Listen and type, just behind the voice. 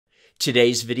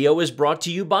Today's video is brought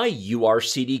to you by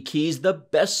URCD Keys, the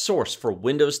best source for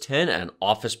Windows 10 and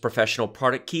Office Professional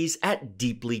product keys at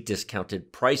deeply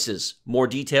discounted prices. More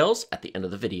details at the end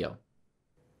of the video.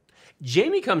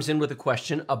 Jamie comes in with a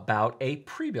question about a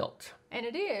pre-built. And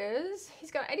it is,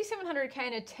 he's got 8700K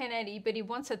and a 1080, but he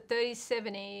wants a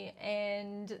 3070,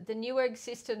 and the Newegg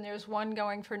system, there's one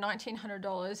going for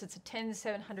 $1,900. It's a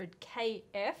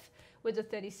 10700KF with a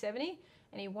 3070,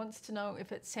 and he wants to know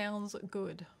if it sounds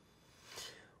good.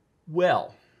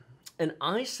 Well, an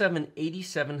i7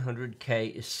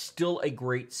 8700K is still a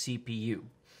great CPU.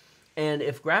 And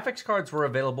if graphics cards were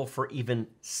available for even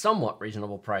somewhat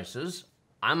reasonable prices,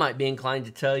 I might be inclined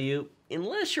to tell you,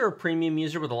 unless you're a premium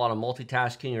user with a lot of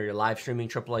multitasking or you're live streaming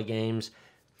AAA games,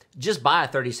 just buy a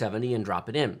 3070 and drop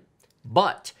it in.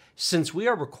 But since we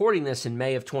are recording this in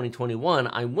May of 2021,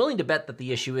 I'm willing to bet that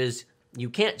the issue is you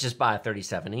can't just buy a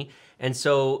 3070. And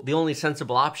so the only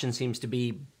sensible option seems to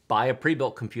be buy a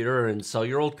pre-built computer and sell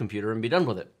your old computer and be done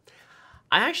with it.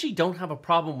 I actually don't have a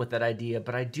problem with that idea,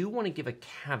 but I do want to give a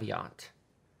caveat.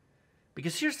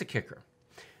 Because here's the kicker.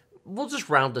 We'll just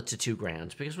round it to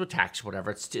 $2,000 because with tax,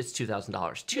 whatever, it's $2,000.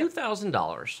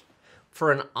 $2,000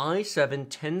 for an i7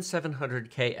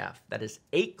 10700KF, that is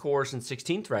 8 cores and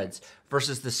 16 threads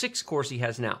versus the 6 cores he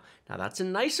has now. Now that's a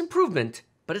nice improvement,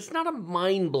 but it's not a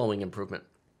mind-blowing improvement.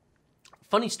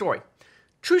 Funny story,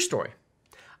 true story.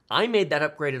 I made that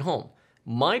upgrade at home.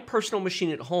 My personal machine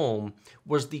at home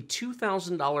was the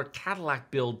 $2,000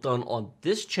 Cadillac build done on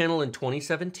this channel in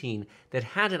 2017 that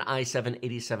had an i7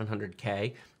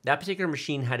 8700K. That particular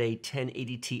machine had a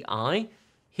 1080 Ti.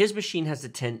 His machine has a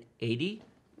 1080.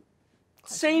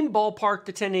 Same ballpark,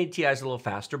 the 1080 Ti is a little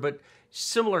faster, but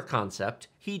similar concept.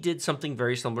 He did something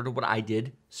very similar to what I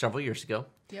did several years ago.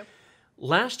 Yep.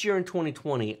 Last year in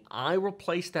 2020, I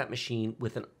replaced that machine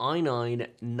with an i9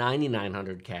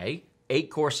 9900K,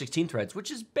 8-core, 16 threads,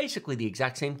 which is basically the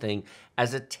exact same thing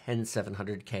as a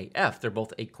 10700KF. They're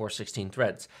both 8-core, 16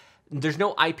 threads. There's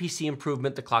no IPC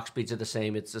improvement. The clock speeds are the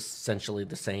same. It's essentially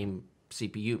the same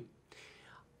CPU.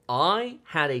 I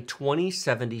had a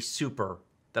 2070 Super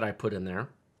that I put in there,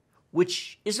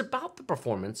 which is about the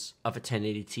performance of a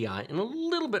 1080 Ti and a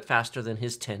little bit faster than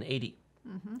his 1080.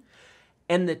 Mm-hmm.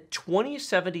 And the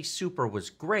 2070 Super was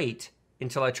great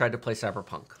until I tried to play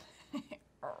Cyberpunk.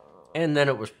 And then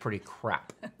it was pretty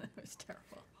crap. That was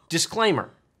terrible.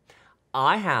 Disclaimer,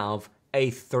 I have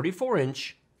a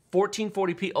 34-inch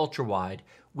 1440p ultra-wide,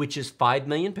 which is 5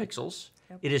 million pixels.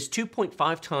 Yep. It is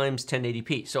 2.5 times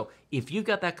 1080p. So if you've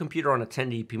got that computer on a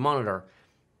 1080p monitor,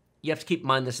 you have to keep in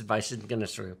mind this advice isn't going to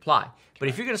necessarily apply. But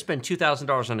if you're going to spend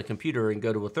 $2,000 on a computer and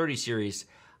go to a 30 series,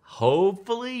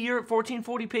 hopefully you're at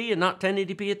 1440p and not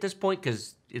 1080p at this point,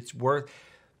 because it's worth...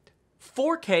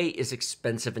 4K is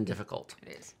expensive and difficult.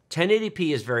 It is.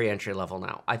 1080p is very entry level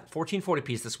now. 1440p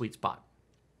is the sweet spot.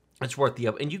 It's worth the...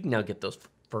 And you can now get those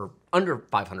for under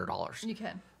 $500. You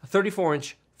can. A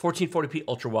 34-inch, 1440p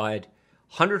ultra-wide,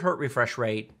 100 hertz refresh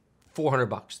rate,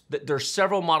 $400. There's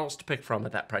several models to pick from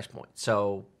at that price point,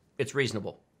 so it's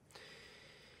reasonable.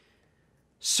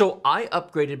 So I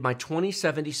upgraded my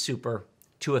 2070 Super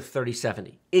to a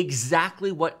 3070.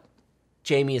 Exactly what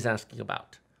Jamie is asking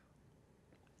about.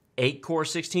 8-core,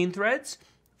 16 threads,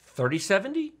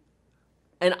 3070.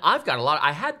 And I've got a lot.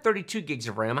 I had 32 gigs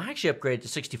of RAM. I actually upgraded to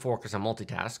 64 because I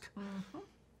multitask. Mm-hmm.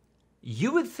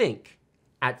 You would think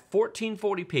at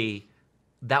 1440p,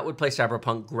 that would play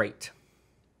Cyberpunk great.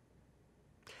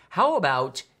 How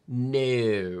about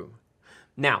no?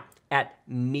 Now, at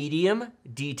medium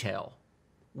detail,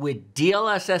 with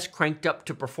DLSS cranked up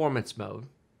to performance mode,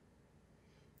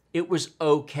 it was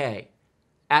okay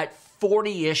at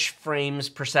 40-ish frames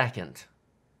per second.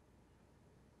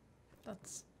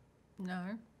 That's... no.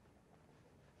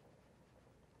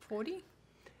 40?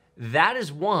 That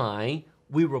is why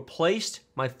we replaced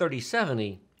my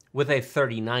 3070 with a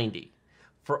 3090.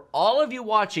 For all of you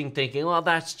watching thinking, well,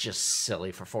 that's just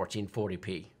silly for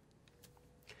 1440p.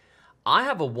 I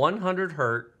have a 100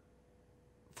 hertz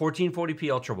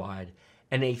 1440p ultra-wide,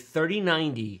 and a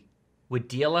 3090 with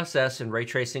DLSS and ray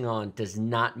tracing on does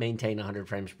not maintain 100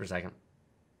 frames per second.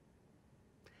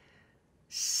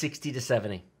 60 to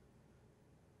 70.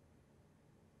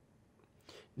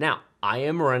 Now, I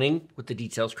am running with the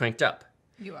details cranked up.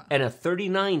 You are. And a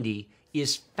 3090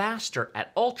 is faster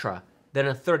at ultra than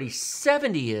a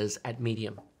 3070 is at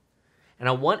medium. And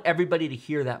I want everybody to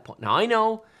hear that point. Now, I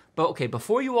know, but okay,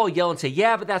 before you all yell and say,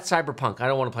 yeah, but that's Cyberpunk. I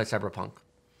don't want to play Cyberpunk.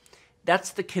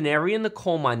 That's the canary in the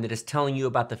coal mine that is telling you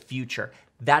about the future.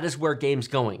 That is where game's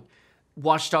going.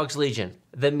 Watch Dogs Legion,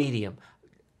 the medium,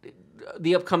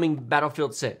 the upcoming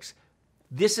Battlefield 6.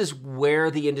 This is where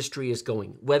the industry is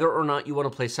going. Whether or not you want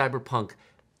to play Cyberpunk,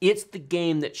 it's the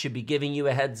game that should be giving you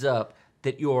a heads up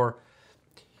that you're...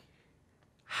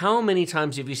 How many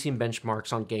times have you seen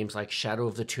benchmarks on games like Shadow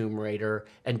of the Tomb Raider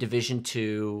and Division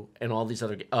 2 and all these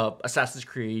other... Assassin's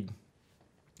Creed?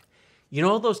 You know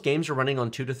all those games are running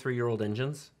on 2 to 3 year old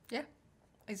engines? Yeah,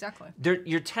 exactly.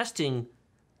 You're testing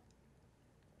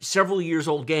several years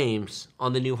old games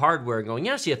on the new hardware and going,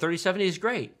 yeah, see, a 3070 is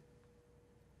great.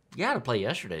 You had to play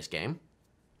yesterday's game.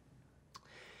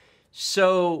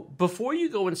 So before you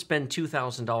go and spend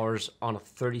 $2,000 on a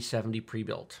 3070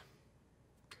 pre-built,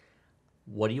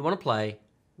 what do you want to play?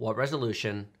 What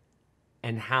resolution?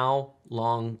 And how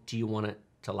long do you want it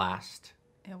to last?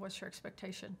 And what's your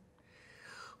expectation?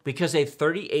 Because a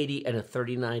 3080 and a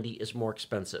 3090 is more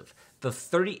expensive. The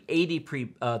 3080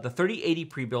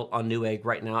 pre-built on Newegg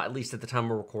right now, at least at the time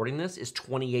we're recording this, is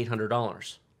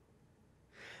 $2,800.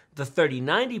 The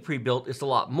 3090 pre-built is a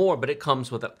lot more, but it comes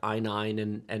with an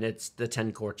i9 and it's the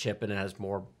 10-core chip and it has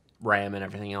more RAM and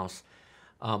everything else.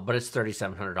 But it's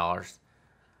 $3,700.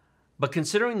 But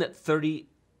considering that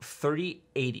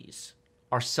 3080s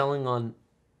are selling on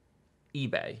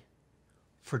eBay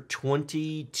for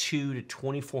 $2,200 to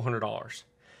 $2,400,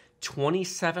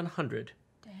 $2,700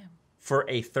 for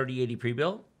a 3080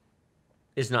 pre-built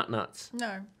is not nuts.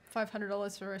 No,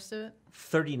 $500 for the rest of it.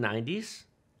 3090s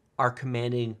are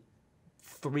commanding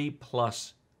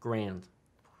 $3+ grand.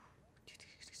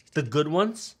 The good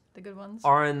ones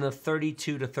are in the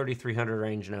 $3,200 to $3,300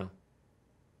 range now.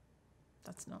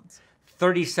 That's nuts.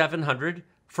 $3,700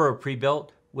 for a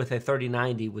pre-built with a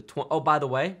 3090 with oh, by the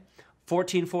way,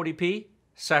 1440p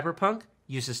Cyberpunk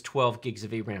uses 12 gigs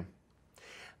of VRAM.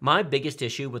 My biggest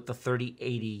issue with the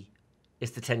 3080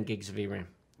 is the 10 gigs of VRAM.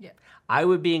 Yeah. I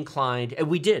would be inclined, and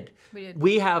we did. We did.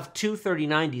 We have two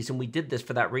 3090s, and we did this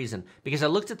for that reason. Because I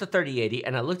looked at the 3080,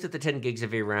 and I looked at the 10 gigs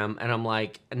of VRAM, and I'm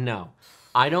like, no.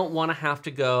 I don't want to have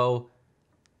to go,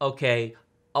 okay,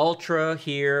 ultra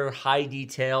here, high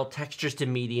detail, textures to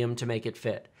medium to make it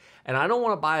fit. And I don't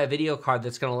want to buy a video card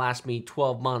that's going to last me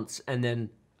 12 months, and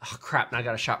then, oh crap, now I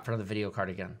got to shop for another video card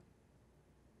again.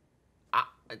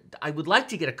 I would like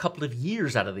to get a couple of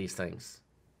years out of these things.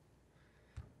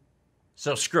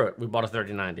 So screw it. We bought a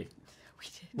 3090. We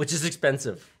did. Which is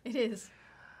expensive. It is.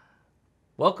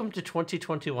 Welcome to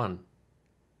 2021.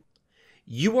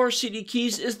 URCD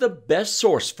Keys is the best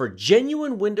source for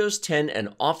genuine Windows 10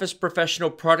 and Office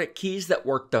Professional product keys that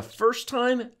work the first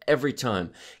time, every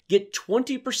time. Get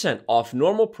 20% off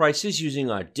normal prices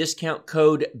using our discount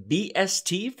code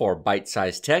BST for Byte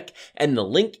Size Tech and the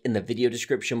link in the video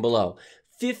description below.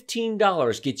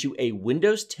 $15 gets you a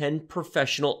Windows 10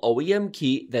 Professional OEM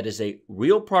key that is a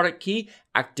real product key,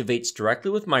 activates directly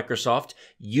with Microsoft,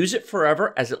 use it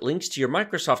forever as it links to your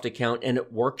Microsoft account and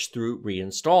it works through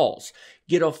reinstalls.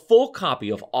 Get a full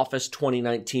copy of Office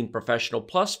 2019 Professional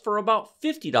Plus for about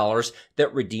 $50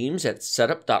 that redeems at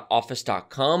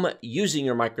setup.office.com using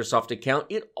your Microsoft account.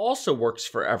 It also works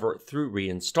forever through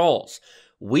reinstalls.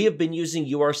 We have been using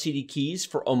URCD keys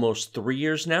for almost 3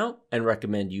 years now and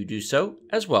recommend you do so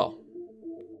as well.